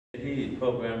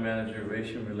Program Manager,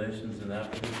 Racial Relations and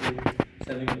Advocacy,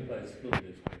 San Unified School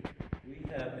District. We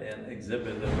have an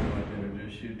exhibit that we're going to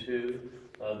introduce you to,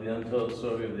 the untold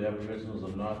story of the Aboriginals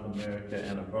of North America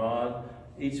and abroad.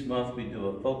 Each month we do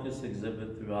a focus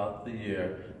exhibit throughout the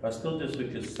year. Our school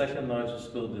district is second largest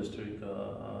school district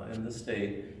in the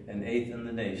state and 8th in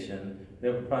the nation. We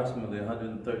have approximately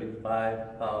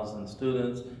 135,000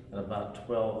 students and about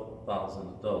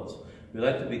 12,000 adults. We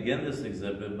like to begin this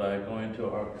exhibit by going to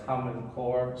our Common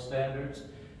Core standards.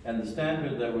 And the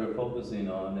standard that we're focusing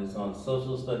on is on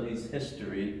social studies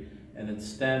history, and it's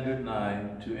standard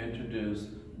 9 to introduce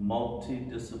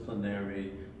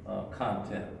multidisciplinary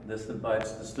content. This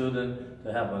invites the student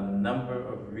to have a number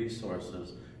of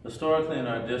resources. Historically in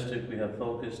our district we have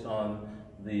focused on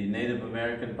the Native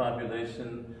American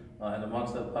population, and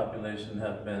amongst that population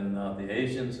have been the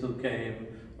Asians who came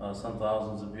some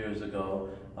thousands of years ago.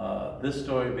 This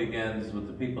story begins with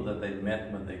the people that they met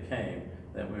when they came,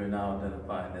 that we are now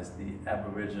identifying as the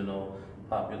Aboriginal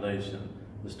population.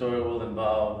 The story will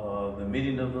involve the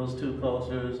meeting of those two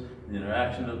cultures, the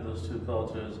interaction of those two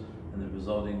cultures, and the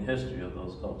resulting history of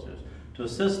those cultures. To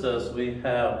assist us, we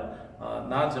have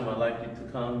Najim. I'd like you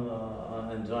to come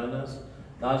and join us.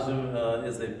 Najim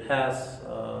is a past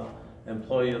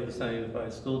employee of the San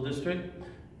Unified School District,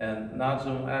 and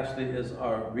Najim actually is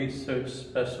our research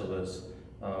specialist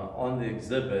on the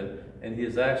exhibit, and he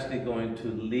is actually going to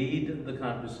lead the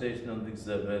conversation on the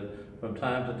exhibit. From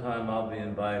time to time, I'll be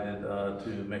invited to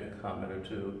make a comment or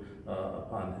two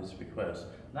upon his request.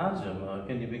 Najim,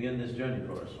 can you begin this journey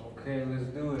for us? Okay, let's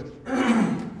do it.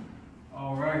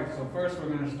 All right, so first we're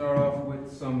going to start off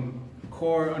with some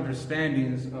core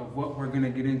understandings of what we're going to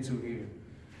get into here.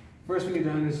 First, we need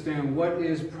to understand what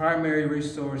is primary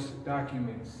resource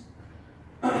documents.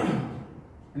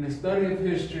 In the study of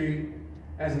history,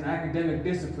 as an academic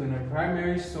discipline, a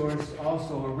primary source,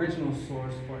 also original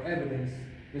source or evidence,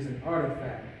 is an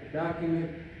artifact, a document,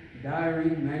 diary,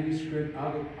 manuscript,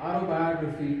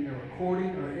 autobiography, a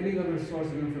recording, or any other source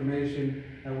of information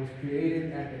that was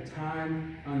created at the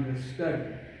time under study.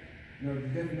 You know, the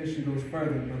definition goes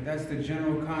further, but that's the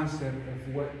general concept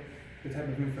of what the type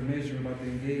of information we're about to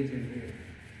engage in here.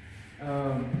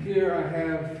 Here I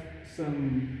have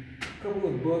a couple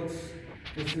of books.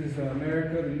 This is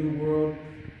America, the New World,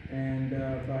 and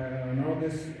by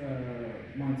Norgus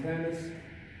Montanus.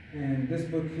 And this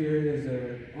book here is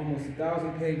almost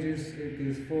 1,000 pages. It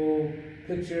gives full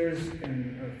pictures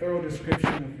and a thorough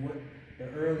description of what the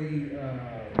early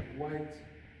white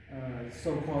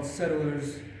so-called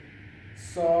settlers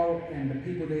saw and the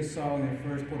people they saw when they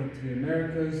first pulled up to the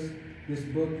Americas. This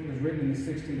book was written in the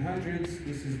 1600s.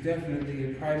 This is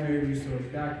definitely a primary resource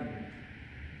document.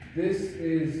 This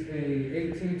is a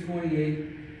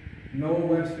 1828 Noah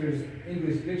Webster's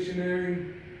English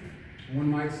Dictionary. One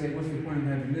might say, what's the point of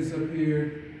having this up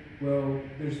here? Well,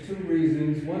 there's two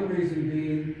reasons. One reason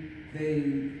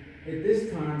being, at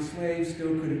this time, slaves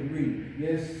still couldn't read.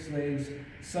 Yes,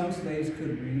 some slaves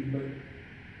could read, but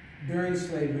during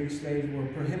slavery, slaves were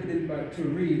prohibited to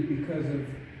read because of,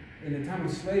 in the time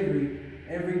of slavery,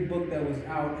 every book that was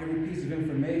out, every piece of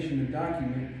information and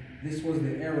document, this was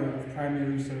the era of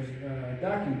primary resource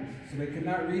documents. So they could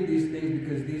not read these things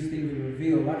because these things would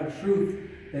reveal a lot of truth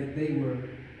that they were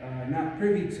not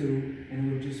privy to,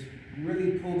 and would just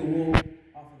really pull the wool off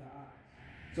of the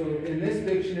eyes. So in this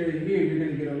dictionary here, you're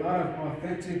going to get a lot of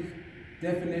authentic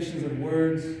definitions of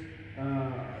words.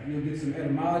 You'll get some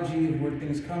etymology of where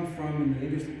things come from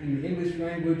in the English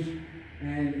language.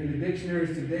 And in the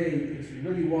dictionaries today, it's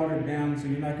really watered down, so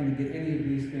you're not going to get any of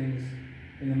these things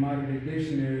in the modern day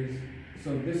dictionaries.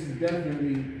 So this is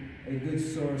definitely a good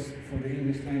source for the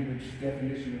English language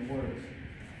definition of words.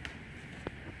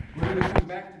 We're going to come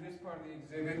back to this part of the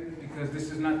exhibit because this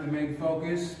is not the main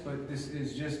focus, but this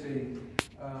is just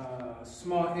a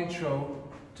small intro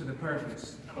to the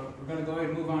purpose. But we're going to go ahead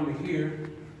and move on to here.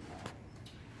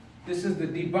 This is the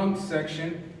debunked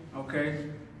section, okay?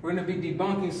 We're going to be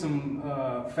debunking some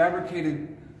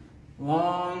fabricated,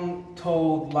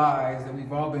 long-told lies that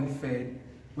we've all been fed,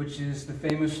 which is the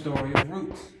famous story of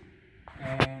Roots,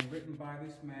 and written by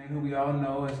this man who we all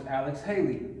know as Alex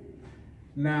Haley.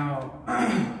 Now,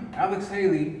 Alex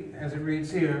Haley, as it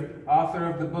reads here, author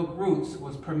of the book Roots,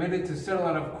 was permitted to settle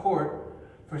out of court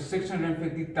for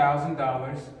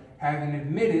 $650,000, having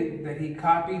admitted that he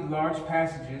copied large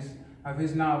passages of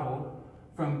his novel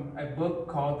from a book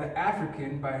called The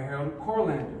African by Harold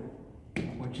Corlander,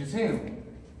 which is him.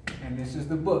 And this is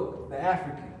the book, The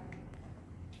African.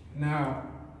 Now,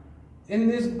 in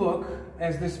this book,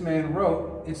 as this man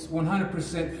wrote, it's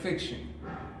 100% fiction.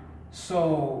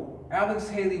 So Alex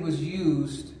Haley was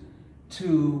used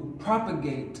to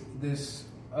propagate this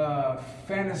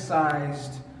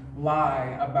fantasized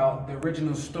lie about the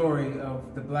original story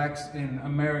of the blacks in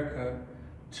America,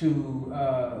 to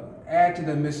add to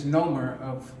the misnomer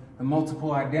of the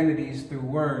multiple identities through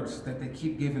words that they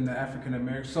keep giving the African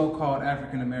American, so-called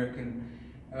African American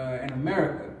in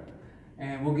America.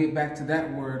 And we'll get back to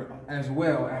that word as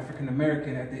well, African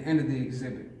American, at the end of the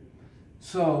exhibit.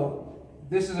 So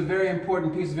this is a very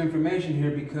important piece of information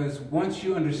here, because once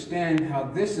you understand how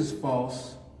this is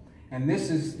false and this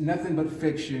is nothing but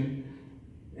fiction,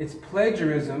 it's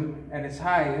plagiarism at its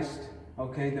highest.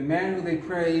 Okay, the man who they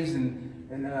praise and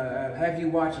have you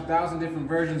watch 1,000 different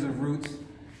versions of Roots.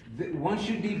 Once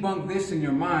you debunk this in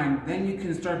your mind, then you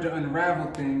can start to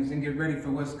unravel things and get ready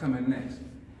for what's coming next.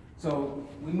 So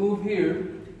we move here.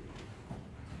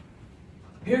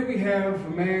 Here we have a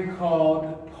man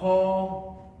called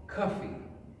Paul Cuffey.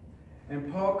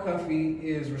 And Paul Cuffey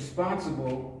is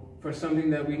responsible for something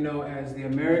that we know as the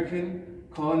American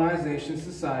Colonization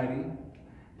Society.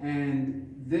 And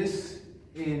this,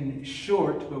 in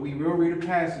short, but we will read a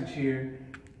passage here,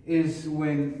 is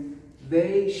when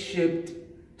they shipped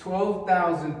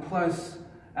 12,000 plus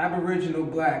Aboriginal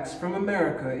blacks from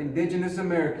America, indigenous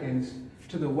Americans,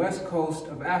 to the west coast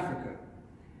of Africa,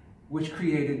 which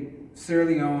created Sierra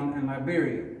Leone and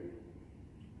Liberia.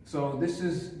 So this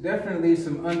is definitely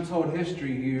some untold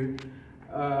history here.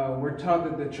 We're taught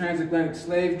that the transatlantic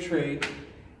slave trade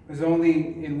is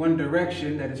only in one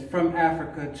direction, that is from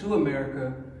Africa to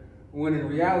America, when in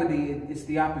reality it's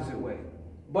the opposite way.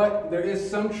 But there is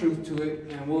some truth to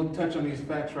it, and we'll touch on these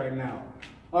facts right now.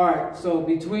 All right, so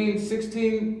between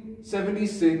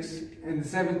 1676 and the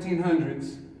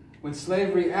 1700s, when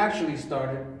slavery actually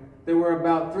started, there were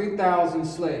about 3,000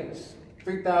 slaves,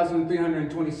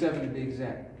 3,327 to be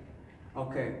exact.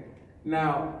 Okay,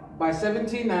 now by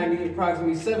 1790,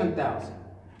 approximately 7,000.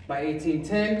 By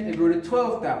 1810, it grew to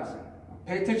 12,000.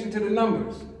 Pay attention to the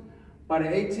numbers. By the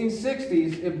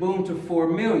 1860s, it boomed to 4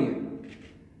 million.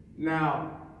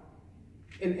 Now,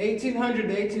 in 1800 to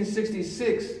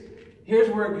 1866, here's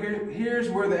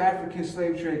where the African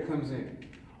slave trade comes in.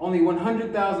 Only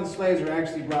 100,000 slaves were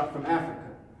actually brought from Africa.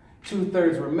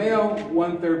 2/3 were male,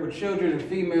 1/3 were children and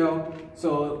female.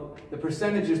 So the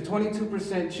percentage is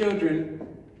 22% children,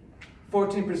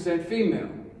 14% female.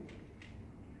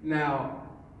 Now,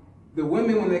 the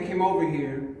women, when they came over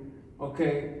here,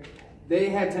 okay, they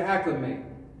had to acclimate.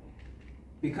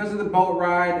 Because of the boat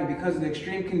ride and because of the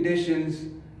extreme conditions,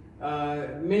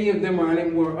 many of them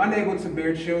were unable to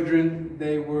bear children.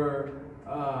 They were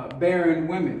barren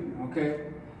women, okay?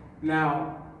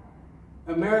 Now,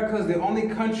 America is the only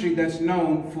country that's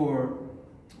known for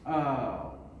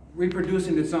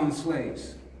reproducing its own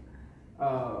slaves,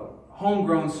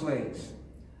 homegrown slaves.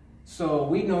 So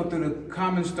we know through the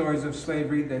common stories of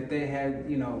slavery that they had,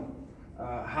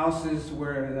 houses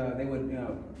where they would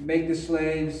make the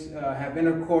slaves have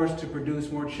intercourse to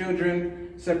produce more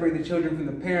children, separate the children from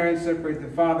the parents, separate the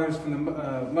fathers from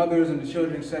the mothers and the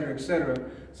children, etc., etc.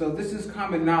 So this is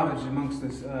common knowledge amongst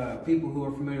this, people who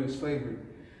are familiar with slavery.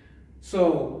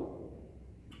 So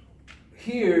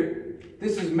here,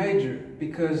 this is major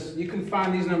because you can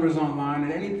find these numbers online,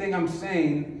 and anything I'm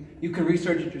saying, you can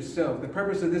research it yourself. The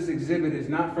purpose of this exhibit is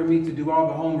not for me to do all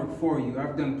the homework for you.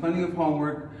 I've done plenty of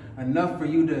homework, enough for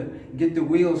you to get the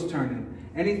wheels turning.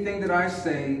 Anything that I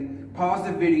say, pause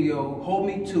the video, hold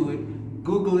me to it,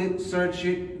 Google it, search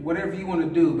it, whatever you want to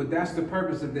do. But that's the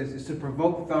purpose of this, is to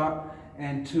provoke thought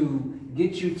and to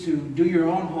get you to do your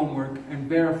own homework and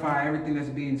verify everything that's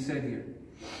being said here.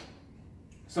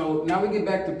 So now we get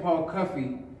back to Paul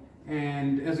Cuffey.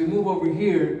 And as we move over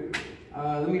here,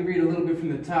 let me read a little bit from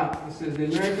the top. It says, the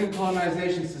American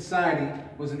Colonization Society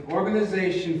was an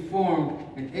organization formed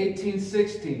in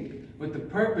 1816 with the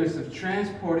purpose of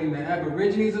transporting the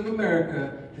Aborigines of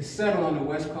America to settle on the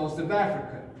west coast of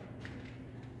Africa.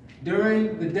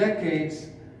 During the decades,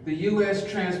 the U.S.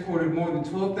 transported more than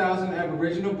 12,000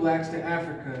 Aboriginal blacks to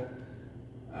Africa,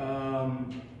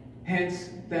 hence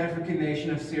the African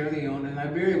nation of Sierra Leone and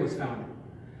Liberia was founded.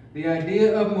 The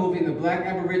idea of moving the black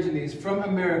Aborigines from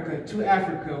America to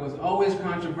Africa was always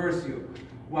controversial.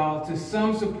 While to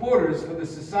some supporters of the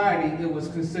society it was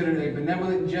considered a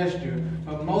benevolent gesture,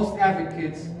 but most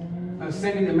advocates of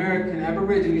sending American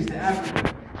Aborigines to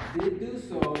Africa did do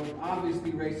so with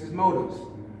obviously racist motives.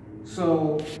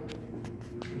 So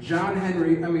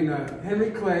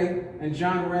Henry Clay and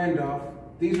John Randolph,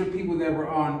 these were people that were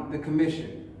on the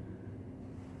commission.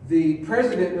 The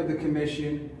president of the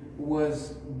commission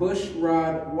was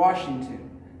Bushrod Washington.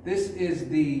 This is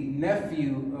the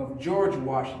nephew of George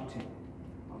Washington.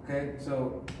 Okay,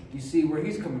 so you see where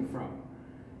he's coming from.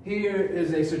 Here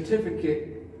is a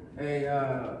certificate,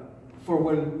 for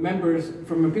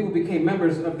when people became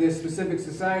members of this specific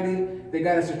society, they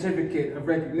got a certificate of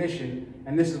recognition,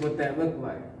 and this is what that looked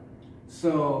like.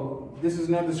 So this is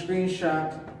another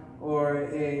screenshot or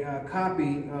a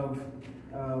copy of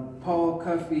Paul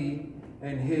Cuffey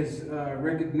and his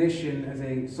recognition as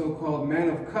a so-called man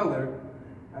of color,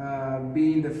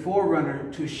 being the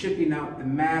forerunner to shipping out the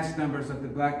mass numbers of the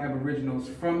black Aboriginals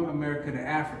from America to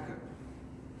Africa.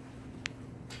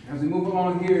 As we move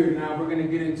along here, now we're going to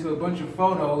get into a bunch of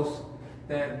photos.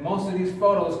 That most of these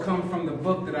photos come from the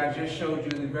book that I just showed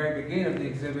you in the very beginning of the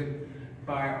exhibit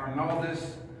by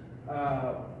Arnaldus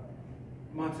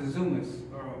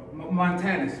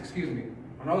Montanus, excuse me,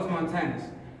 Arnaldus Montanus.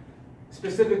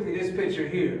 Specifically this picture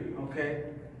here, okay?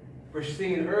 We're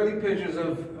seeing early pictures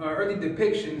of, early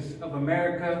depictions of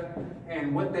America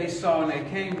and what they saw when they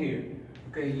came here.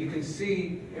 Okay, you can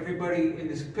see everybody in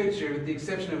this picture, with the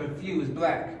exception of a few, is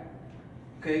black.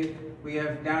 Okay, we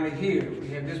have down to here, we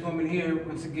have this woman here,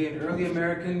 once again, early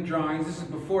American drawings. This is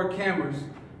before cameras,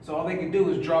 so all they can do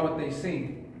is draw what they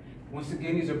see. Once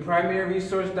again, these are primary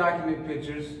resource document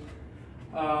pictures.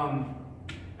 An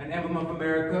emblem of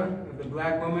America, of the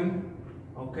black woman,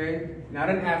 okay, not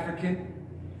an African.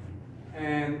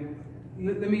 And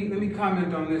let me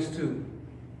comment on this too.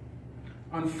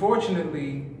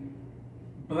 Unfortunately,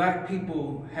 black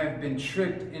people have been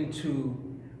tricked into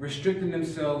restricting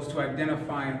themselves to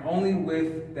identifying only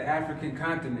with the African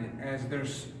continent as their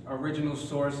original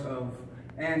source of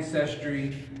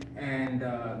ancestry and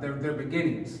their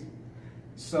beginnings.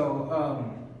 So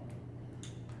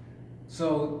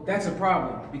that's a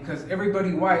problem, because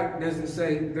everybody white doesn't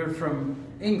say they're from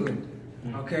England,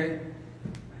 okay?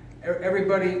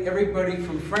 Everybody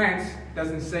from France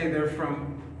doesn't say they're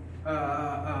from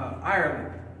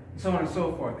Ireland, so on and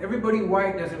so forth. Everybody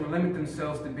white doesn't limit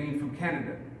themselves to being from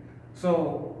Canada.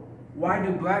 So why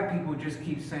do black people just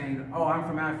keep saying, oh, I'm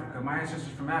from Africa, my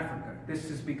ancestors from Africa? This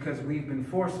is because we've been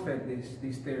force-fed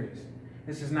these theories.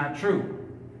 This is not true.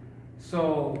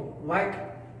 So,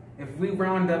 like, if we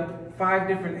round up 5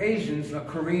 different Asians, a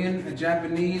Korean, a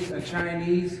Japanese, a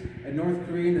Chinese, a North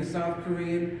Korean, a South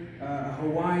Korean, a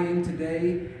Hawaiian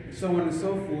today, and so on and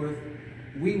so forth,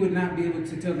 we would not be able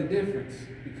to tell the difference.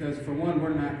 Because for one,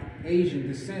 we're not Asian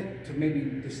descent to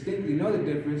maybe distinctly know the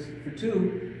difference. For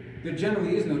two, there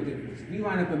generally is no difference. If you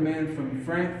line up a man from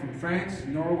France,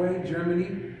 Norway,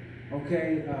 Germany,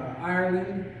 okay,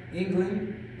 Ireland,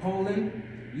 England, Poland,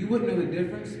 you wouldn't know the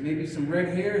difference. Maybe some red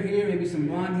hair here, maybe some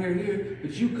blonde hair here,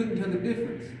 but you couldn't tell the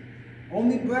difference.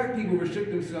 Only black people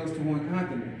restrict themselves to one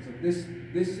continent. So this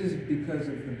is because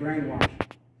of the brainwash.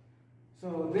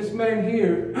 So this man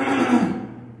here,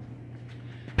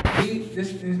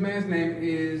 this man's name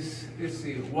is, let's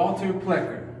see, Walter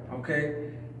Plecker, okay?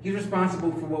 He's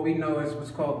responsible for what we know as what's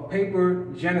called paper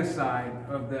genocide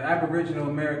of the Aboriginal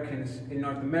Americans in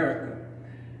North America.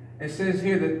 It says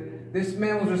here that this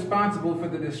man was responsible for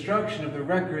the destruction of the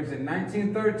records in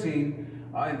 1913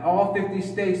 in all 50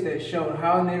 states that showed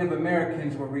how Native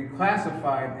Americans were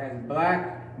reclassified as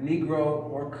black,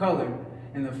 Negro, or colored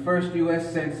in the first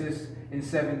U.S. Census in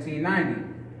 1790.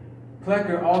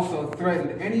 Plecker also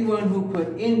threatened anyone who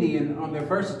put Indian on their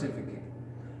birth certificate.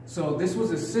 So this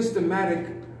was a systematic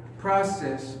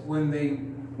process when they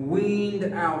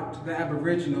weaned out the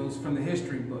Aboriginals from the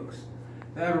history books.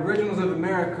 The Aboriginals of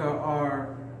America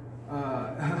are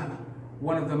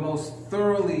one of the most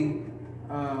thoroughly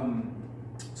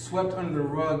swept under the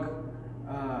rug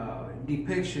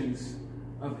depictions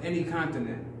of any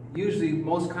continent. Usually,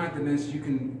 most continents, you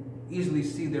can easily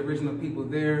see the original people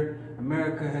there.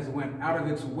 America has went out of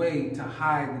its way to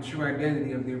hide the true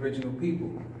identity of the original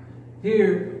people.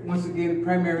 Here, once again,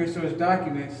 primary source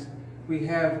documents, we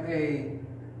have a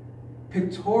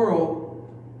pictorial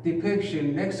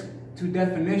depiction next to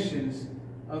definitions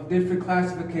of different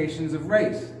classifications of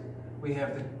race. We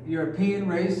have the European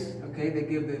race, okay, they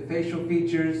give the facial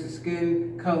features, the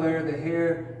skin color, the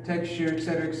hair texture,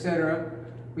 etc., etc.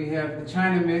 We have the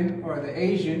Chinaman, or the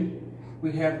Asian.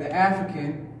 We have the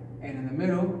African, and in the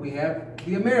middle, we have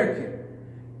the American.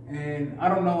 And I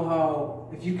don't know how,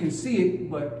 if you can see it,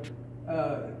 but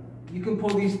you can pull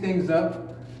these things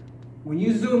up. When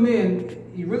you zoom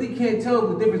in, you really can't tell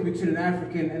the difference between an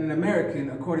African and an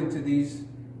American according to these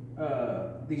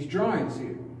drawings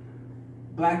here.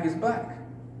 Black is black.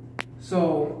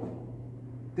 So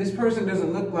this person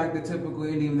doesn't look like the typical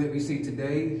Indian that we see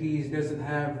today. He doesn't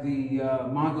have the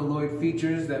mongoloid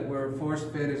features that were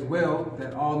force-fed as well,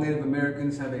 that all Native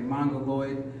Americans have a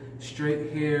mongoloid,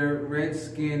 straight hair, red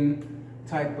skin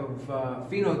type of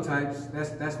phenotypes.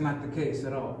 That's not the case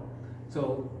at all.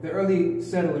 So the early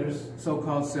settlers,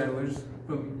 so-called settlers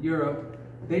from Europe,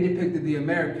 they depicted the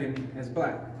American as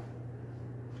black.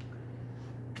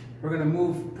 We're going to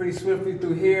move pretty swiftly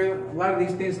through here. A lot of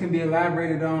these things can be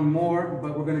elaborated on more,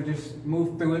 but we're going to just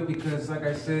move through it because, like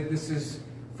I said, this is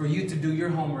for you to do your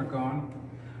homework on.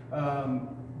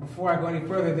 Before I go any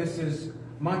further, this is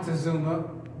Montezuma,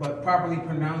 but properly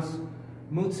pronounced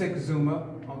Mutezuma.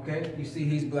 Okay, you see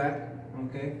he's black.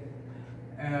 Okay,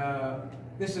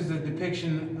 this is a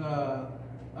depiction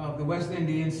of the West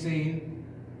Indian scene.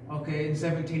 Okay, in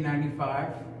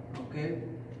 1795. Okay,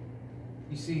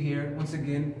 you see here once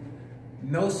again,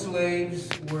 no slaves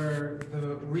were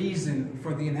the reason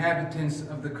for the inhabitants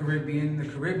of the Caribbean. The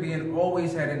Caribbean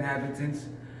always had inhabitants.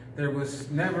 There was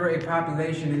never a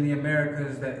population in the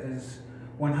Americas that is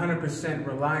 100%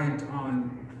 reliant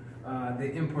on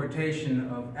the importation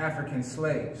of African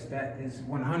slaves. That is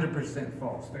 100%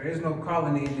 false. There is no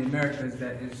colony in the Americas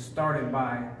that is started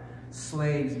by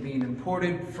slaves being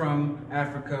imported from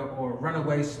Africa or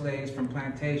runaway slaves from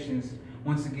plantations.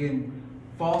 Once again,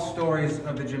 false stories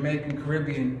of the Jamaican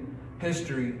Caribbean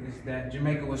history is that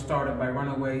Jamaica was started by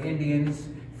runaway Indians,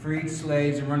 freed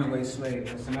slaves, and runaway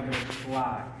slaves. That's another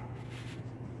lie.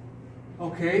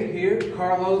 Okay, here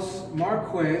Carlos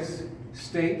Marquez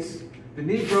states, the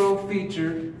Negro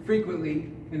feature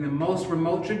frequently in the most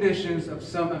remote traditions of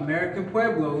some American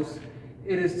pueblos.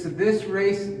 It is to this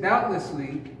race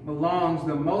doubtlessly belongs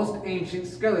the most ancient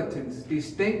skeletons,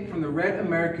 distinct from the red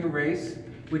American race,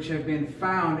 which have been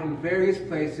found in various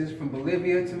places from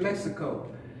Bolivia to Mexico.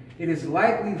 It is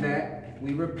likely that,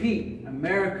 we repeat,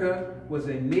 America was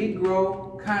a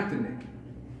Negro continent.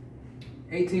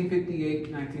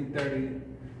 1858, 1930,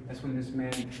 that's when this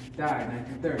man died,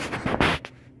 1930.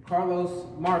 Carlos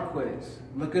Marquez,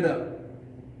 look it up.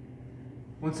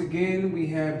 Once again, we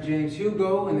have James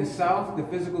Hugo in the South. The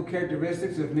physical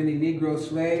characteristics of many Negro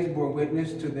slaves bore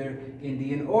witness to their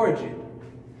Indian origin.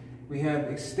 We have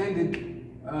extended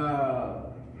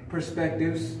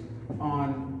perspectives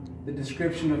on the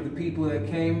description of the people that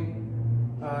came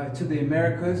to the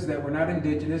Americas that were not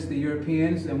indigenous, the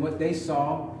Europeans, and what they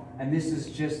saw. And this is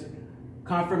just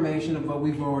confirmation of what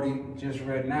we've already just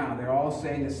read now. They're all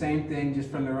saying the same thing,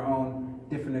 just from their own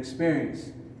different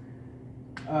experience.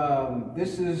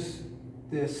 This is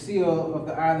the seal of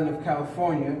the island of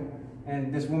California,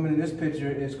 and this woman in this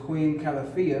picture is Queen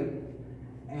Calafia.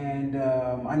 And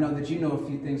I know that you know a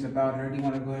few things about her. Do you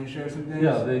want to go ahead and share some things?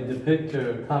 Yeah, they depict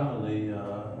her commonly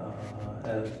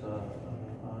as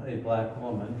a black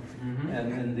woman. Mm-hmm.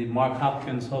 And in the Mark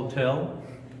Hopkins Hotel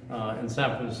in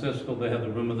San Francisco, they have the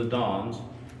Room of the Dawns.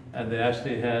 And they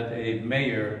actually had a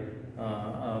mayor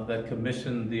that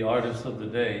commissioned the artists of the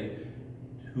day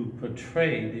who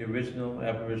portrayed the original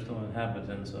Aboriginal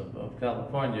inhabitants of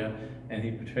California, and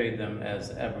he portrayed them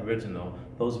as Aboriginal.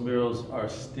 Those murals are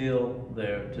still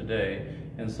there today.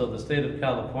 And so the state of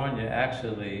California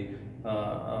actually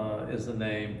is the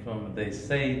name from, they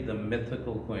say, the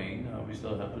mythical queen. We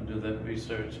still have to do that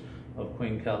research of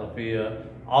Queen Calafia,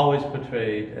 always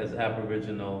portrayed as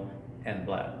Aboriginal and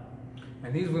black.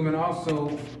 And these women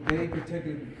also, they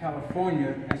protected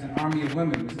California as an army of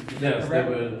women. Yes, they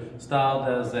were styled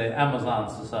as an Amazon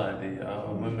society,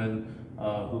 women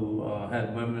who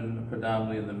had women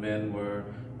predominantly, and the men were,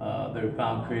 they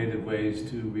found creative ways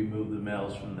to remove the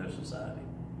males from their society.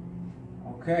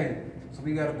 Okay, so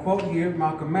we got a quote here,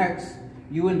 Malcolm X,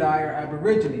 "You and I are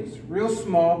Aborigines." Real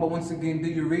small, but once again, do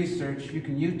your research. You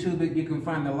can YouTube it, you can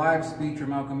find the live speech where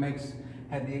Malcolm X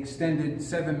had the extended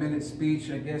 7-minute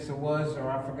speech, I guess it was, or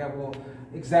I forgot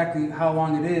exactly how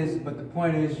long it is, but the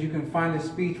point is you can find the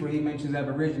speech where he mentions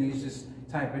Aborigines, just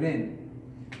type it in.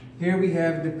 Here we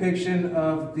have a depiction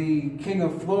of the King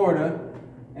of Florida,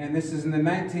 and this is in the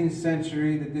 19th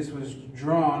century that this was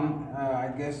drawn. I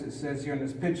guess it says here in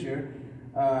this picture,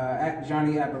 at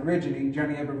Johnny Aborigine.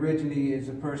 Johnny Aborigine is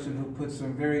a person who puts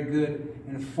some very good,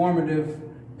 informative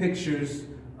pictures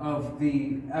of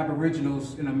the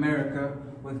Aboriginals in America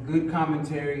with good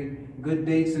commentary, good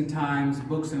dates and times,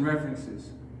 books and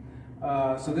references.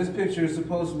 So this picture is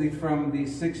supposedly from the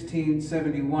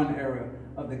 1671 era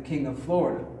of the King of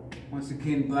Florida. Once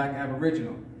again, black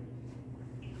Aboriginal.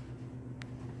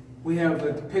 We have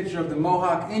a picture of the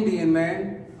Mohawk Indian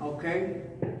man, okay?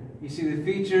 You see the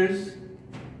features,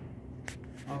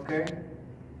 okay?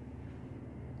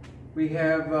 We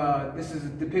have, this is a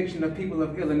depiction of people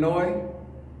of Illinois.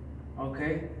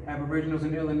 Okay, Aboriginals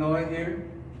in Illinois here.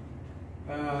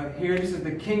 Here, this is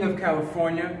the King of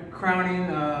California, crowning,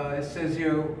 it says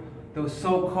here, those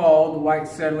so-called white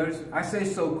settlers. I say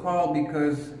so-called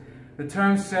because the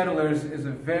term settlers is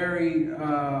a very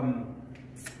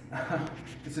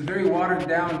it's a very watered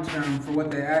down term for what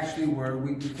they actually were.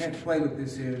 We can't play with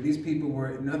this here. These people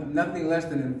were nothing less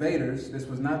than invaders. This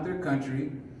was not their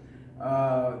country.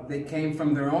 They came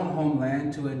from their own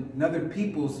homeland to another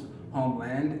people's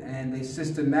homeland, and they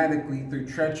systematically, through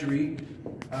treachery,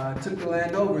 took the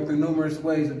land over through numerous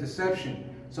ways of deception.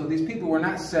 So these people were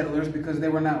not settlers because they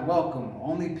were not welcome.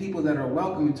 Only people that are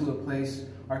welcome into a place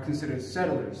are considered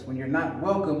settlers. When you're not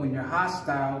welcome, when you're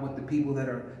hostile with the people that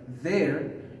are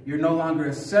there, you're no longer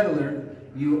a settler,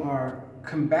 you are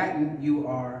combatant, you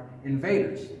are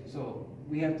invaders. So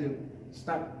we have to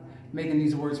stop making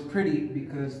these words pretty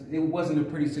because it wasn't a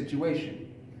pretty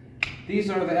situation. These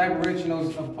are the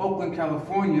Aboriginals of Oakland,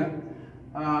 California.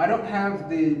 I don't have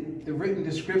the written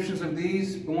descriptions of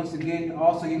these, but once again,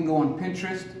 also you can go on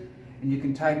Pinterest and you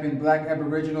can type in Black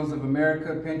Aboriginals of America.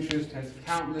 Pinterest has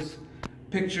countless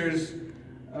pictures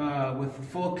with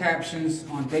full captions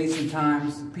on dates and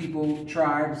times, people,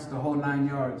 tribes, the whole 9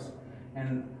 yards.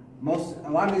 And a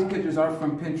lot of these pictures are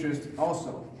from Pinterest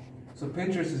also. So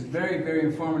Pinterest is very, very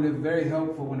informative, very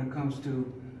helpful when it comes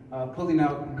to pulling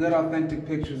out good, authentic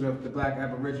pictures of the Black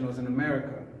Aboriginals in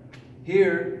America.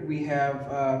 Here we have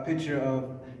a picture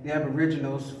of the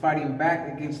Aboriginals fighting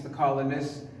back against the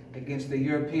colonists, against the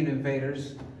European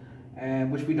invaders,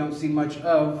 and which we don't see much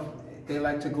of. They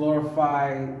like to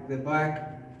glorify the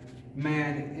black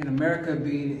man in America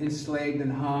being enslaved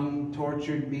and hung,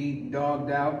 tortured, beat,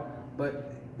 dogged out,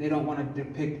 but they don't want to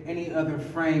depict any other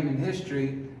frame in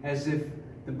history as if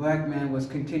the black man was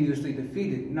continuously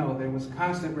defeated. No, there was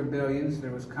constant rebellions,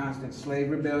 there was constant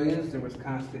slave rebellions, there was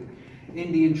constant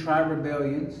Indian tribe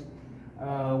rebellions.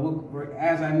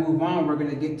 As I move on, we're going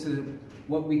to get to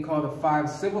what we call the 5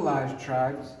 civilized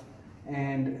tribes.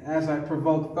 And as I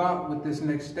provoke thought with this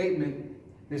next statement,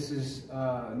 this is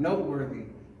noteworthy.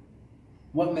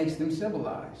 What makes them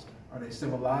civilized? Are they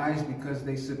civilized because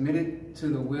they submitted to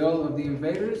the will of the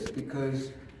invaders?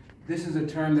 Because this is a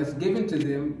term that's given to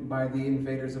them by the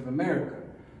invaders of America.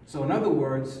 So in other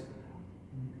words,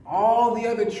 all the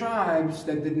other tribes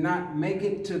that did not make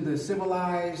it to the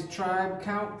civilized tribe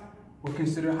count were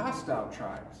considered hostile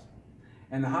tribes.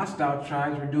 And the hostile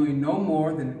tribes were doing no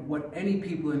more than what any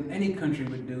people in any country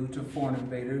would do to foreign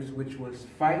invaders, which was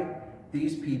fight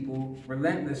these people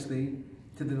relentlessly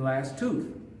to the last tooth.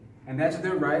 And that's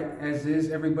their right, as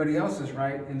is everybody else's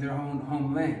right in their own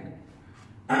homeland.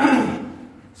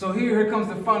 So here comes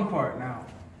the fun part now.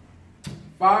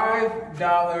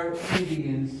 $5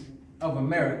 Indians of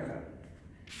America.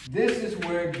 This is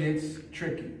where it gets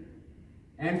tricky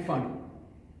and funny.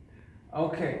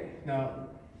 Okay, now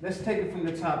let's take it from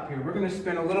the top here. We're going to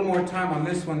spend a little more time on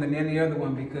this one than any other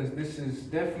one because this is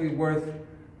definitely worth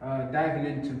diving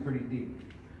into pretty deep.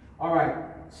 All right,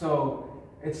 so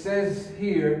it says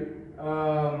here,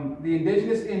 the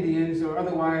indigenous Indians, or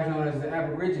otherwise known as the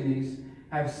Aborigines,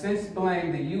 have since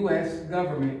blamed the U.S.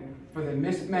 government for the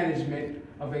mismanagement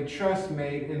of a trust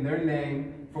made in their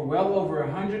name for well over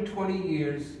 120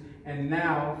 years, and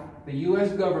now the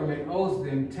U.S. government owes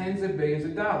them tens of billions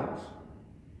of dollars.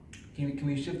 Can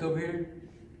we shift over here?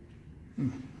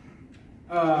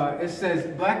 It says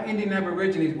Black Indian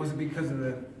Aborigines, was it because of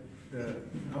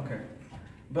okay.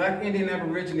 Black Indian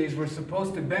Aborigines were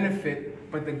supposed to benefit,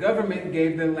 but the government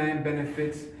gave them land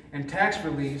benefits and tax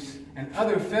reliefs and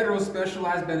other federal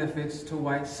specialized benefits to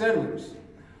white settlers,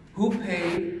 who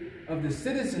paid of the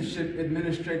Citizenship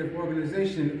Administrative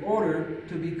Organization in order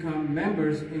to become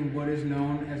members in what is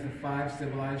known as the 5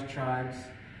 civilized tribes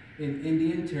in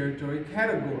Indian Territory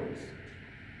categories.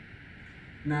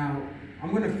 Now,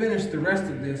 I'm going to finish the rest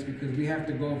of this because we have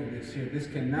to go over this here. This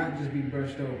cannot just be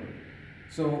brushed over.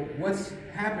 So what's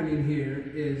happening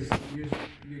here is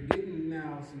you're getting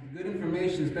now some good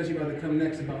information, especially about to come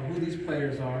next, about who these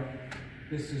players are.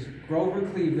 This is Grover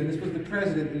Cleveland. This was the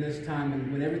president in this time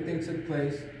and when everything took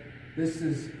place. This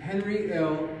is Henry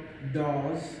L.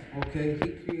 Dawes, okay?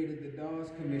 He created the Dawes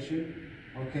Commission,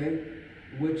 okay?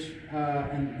 Which,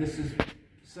 and this is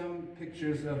some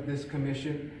pictures of this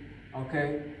commission,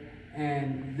 okay?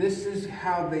 And this is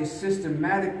how they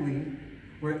systematically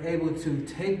were able to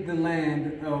take the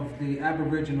land of the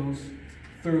Aboriginals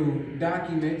through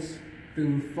documents,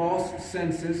 through false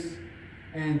census,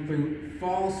 and through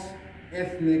false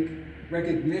ethnic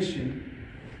recognition.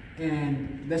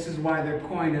 And this is why they're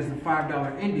coined as the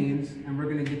 $5 Indians, and we're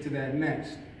going to get to that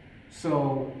next.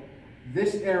 So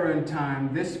this era in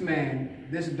time, this man,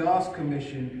 this Dawes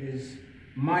Commission is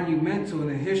monumental in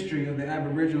the history of the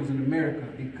Aboriginals in America,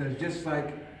 because just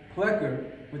like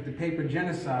Plecker with the paper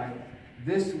genocide,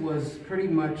 this was pretty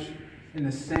much in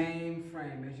the same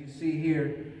frame. As you see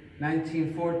here,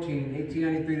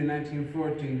 1893 to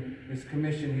 1914, this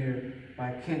commission here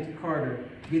by Kent Carter.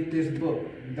 Get this book,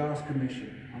 the Dawes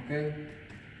Commission, okay?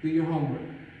 Do your homework.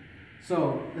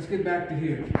 So, let's get back to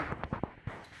here.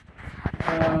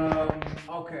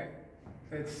 Okay,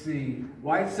 let's see.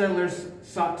 White settlers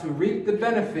sought to reap the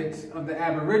benefits of the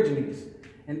Aborigines.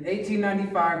 In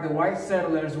 1895, the white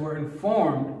settlers were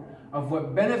informed of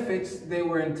what benefits they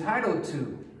were entitled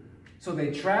to. So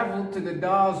they traveled to the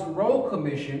Dawes Roll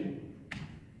Commission,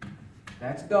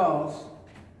 that's Dawes,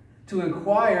 to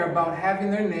inquire about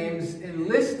having their names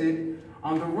enlisted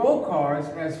on the roll cards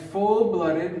as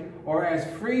full-blooded or as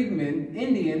freedmen,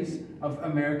 Indians of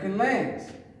American lands.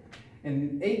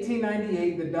 In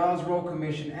 1898, the Dawes Roll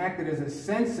Commission acted as a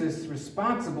census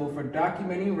responsible for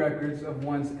documenting records of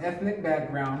one's ethnic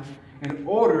background in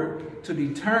order to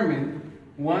determine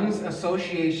one's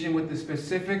association with the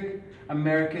specific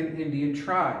American Indian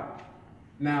tribe.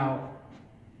 Now,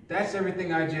 that's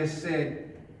everything I just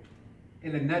said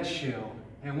in a nutshell.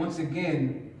 And once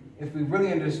again, if we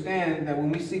really understand that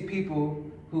when we see people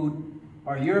who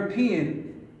are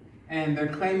European and they're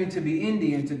claiming to be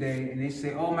Indian today, and they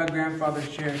say, oh, my grandfather's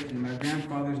Cherokee, my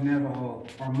grandfather's Navajo,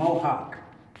 or Mohawk,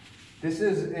 this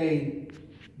is a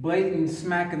blatant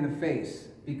smack in the face,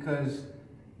 because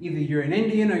either you're an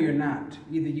Indian or you're not.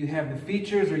 Either you have the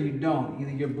features or you don't.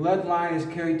 Either your bloodline is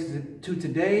carried to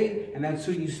today, and that's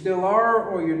who you still are,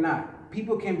 or you're not.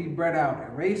 People can be bred out.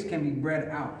 A race can be bred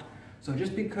out. So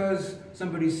just because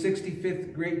somebody's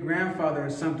 65th great-grandfather or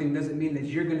something doesn't mean that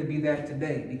you're going to be that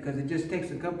today, because it just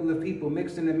takes a couple of people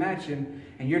mixing and matching,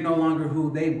 and you're no longer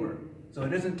who they were. So it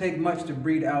doesn't take much to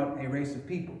breed out a race of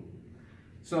people.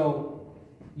 So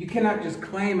you cannot just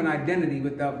claim an identity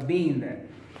without being that.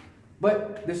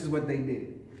 But this is what they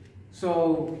did.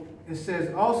 So it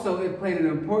says, also it played an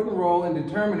important role in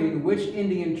determining which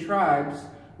Indian tribes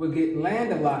would get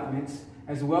land allotments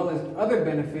as well as other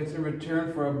benefits in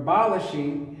return for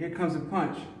abolishing, here comes a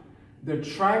punch, their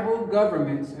tribal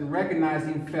governments and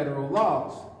recognizing federal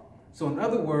laws. So in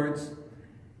other words,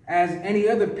 as any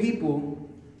other people,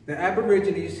 the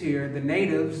Aborigines here, the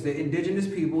natives, the indigenous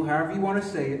people, however you want to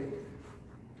say it,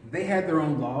 they had their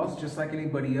own laws, just like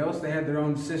anybody else. They had their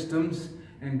own systems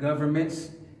and governments,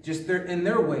 just in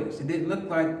their ways. It didn't look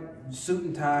like suit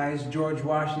and ties, George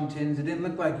Washington's. It didn't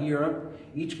look like Europe.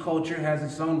 Each culture has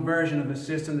its own version of a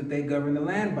system that they govern the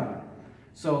land by.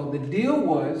 So the deal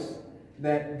was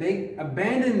that they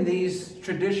abandoned these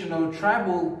traditional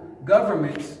tribal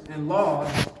governments and laws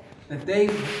that they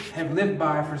have lived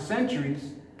by for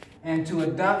centuries, and to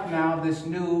adopt now this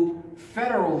new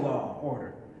federal law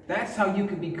order. That's how you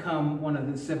could become one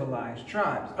of the civilized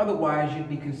tribes. Otherwise, you'd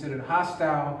be considered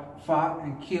hostile, fought,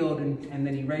 and killed, and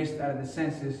then erased out of the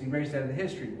census, erased out of the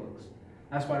history books.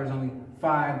 That's why there's only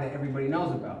 5 that everybody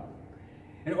knows about.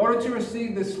 In order to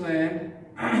receive this land,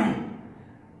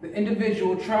 the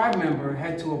individual tribe member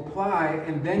had to apply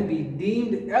and then be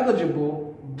deemed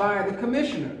eligible by the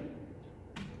commissioner.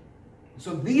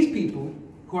 So these people,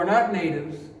 who are not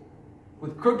natives,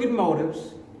 with crooked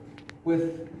motives,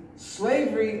 with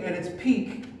slavery at its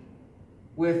peak,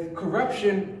 with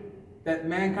corruption that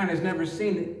mankind has never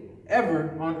seen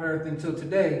ever on earth until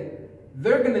today,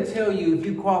 they're going to tell you if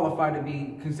you qualify to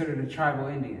be considered a tribal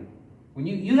Indian. When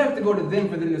you have to go to them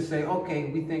for them to say, okay,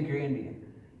 we think you're Indian.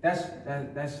 That's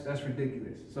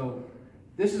ridiculous. So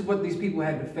this is what these people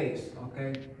had to face,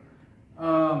 okay?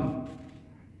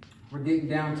 We're getting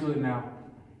down to it now.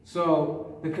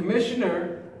 So the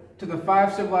commissioner to the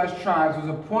 5 civilized tribes was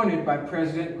appointed by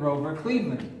President Grover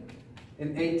Cleveland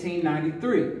in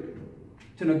 1893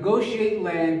 to negotiate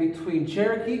land between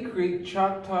Cherokee Creek,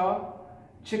 Choctaw,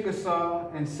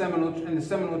 Chickasaw, and the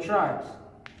Seminole tribes.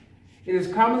 It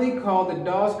is commonly called the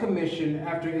Dawes Commission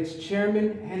after its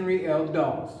chairman, Henry L.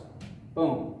 Dawes.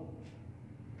 Boom.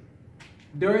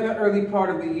 During the early part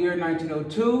of the year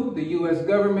 1902, the U.S.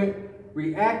 government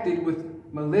reacted with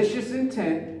malicious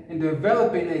intent in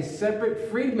developing a separate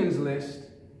freedmen's list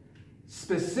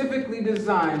specifically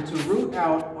designed to root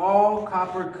out all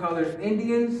copper-colored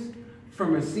Indians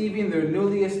from receiving their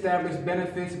newly established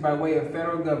benefits by way of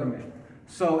federal government.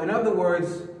 So, in other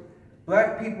words,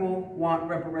 black people want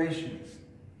reparations.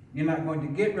 You're not going to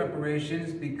get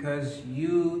reparations because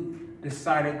you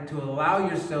decided to allow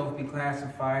yourself to be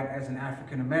classified as an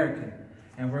African American.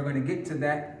 And we're going to get to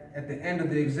that at the end of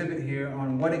the exhibit here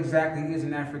on what exactly is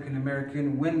an African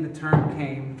American, when the term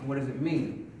came, what does it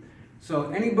mean. So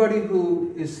anybody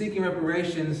who is seeking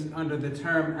reparations under the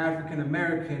term African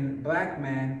American black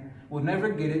man will never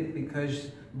get it,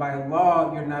 because by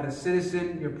law you're not a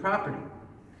citizen, you're property.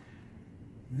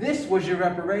 This was your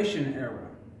reparation era.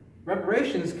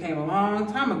 Reparations came a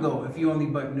long time ago, if you only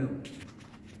but knew.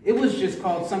 It was just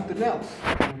called something else.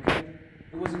 Okay?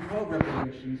 It wasn't called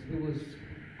reparations. It was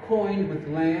coined with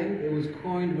land. It was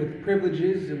coined with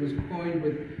privileges. It was coined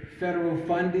with federal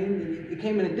funding. It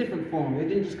came in a different form. It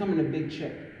didn't just come in a big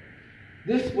check.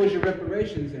 This was your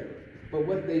reparations era. But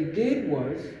what they did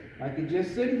was, like it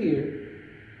just said here,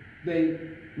 they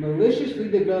maliciously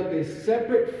developed a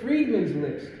separate freedmen's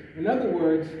list. In other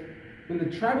words, when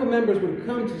the tribal members would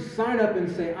come to sign up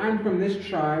and say, I'm from this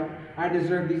tribe, I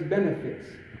deserve these benefits,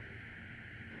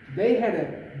 they had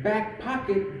a back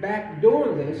pocket, back door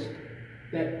list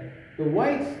that the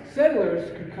white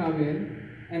settlers could come in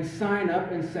and sign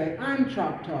up and say, I'm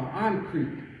Choctaw, I'm Creek.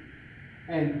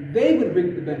 And they would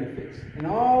reap the benefits. And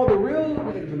all the real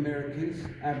Native Americans,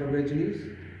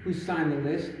 Aborigines, who signed the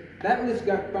list, that list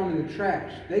got thrown in the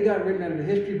trash. They got written out of the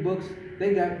history books.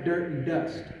 They got dirt and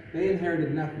dust. They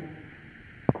inherited nothing.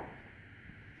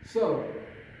 So,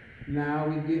 now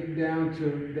we get down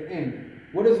to the end.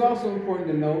 What is also important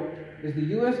to note is the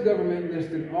U.S. government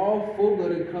listed all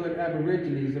full-blooded colored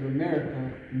Aborigines of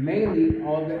America, mainly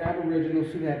all the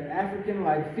Aboriginals who had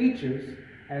African-like features,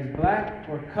 as black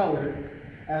or colored,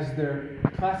 as their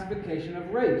classification of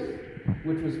race,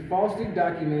 which was falsely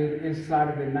documented inside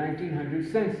of the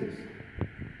 1900 census.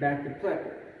 Back to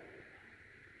Plecker.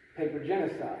 Paper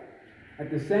genocide. At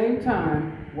the same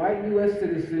time, white U.S.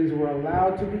 citizens were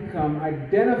allowed to become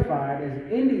identified as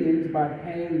Indians by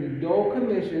paying the Dole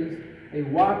Commissions a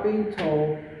whopping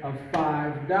toll of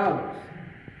 $5.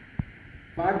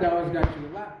 $5 got you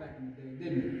a lot back in the day,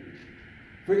 didn't it?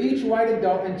 For each white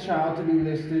adult and child to be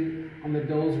listed on the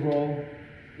Dole's roll,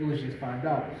 it was just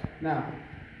 $5. Now,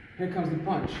 here comes the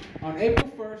punch. On April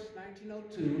 1st,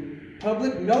 1902,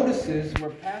 public notices were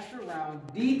passed around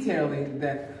detailing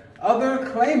that other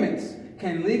claimants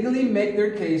can legally make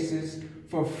their cases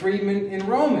for freedmen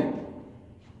enrollment,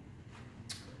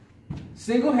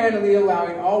 single-handedly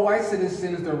allowing all white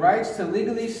citizens the rights to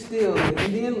legally steal the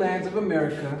Indian lands of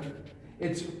America,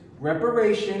 its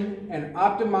reparation and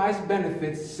optimized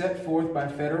benefits set forth by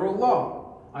federal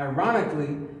law.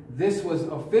 Ironically, this was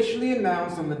officially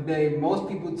announced on the day most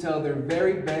people tell their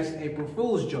very best April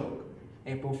Fool's joke,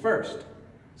 April 1st.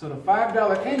 So the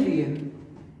 $5 Indian,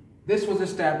 this was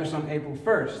established on April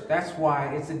 1st. That's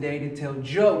why it's a day to tell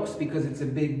jokes, because it's a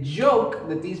big joke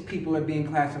that these people are being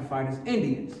classified as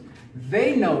Indians.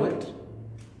 They know it,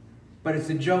 but it's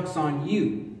a joke's on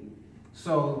you.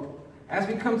 So as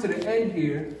we come to the end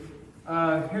here,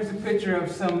 here's a picture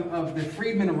of some of the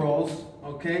freedmen rolls,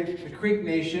 okay? The Creek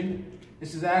Nation.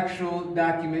 This is actual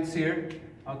documents here,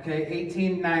 okay?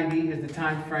 1890 is the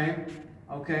time frame,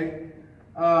 okay?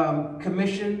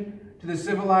 Commission to the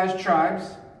civilized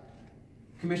tribes.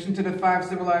 Commission to the 5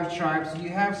 civilized tribes. So you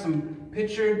have some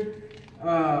pictured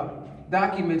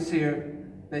documents here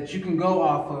that you can go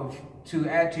off of to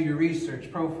add to your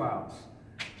research profiles.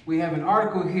 We have an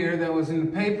article here that was in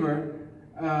the paper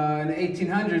in the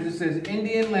 1800s. It says,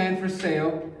 Indian land for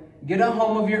sale. Get a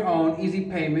home of your own, easy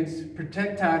payments,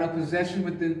 protect title, possession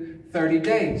within 30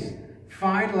 days.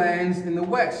 Find lands in the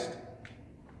West.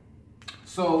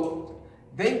 So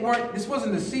this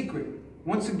wasn't a secret.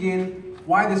 Once again,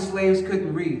 why the slaves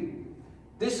couldn't read.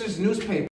 This is newspaper.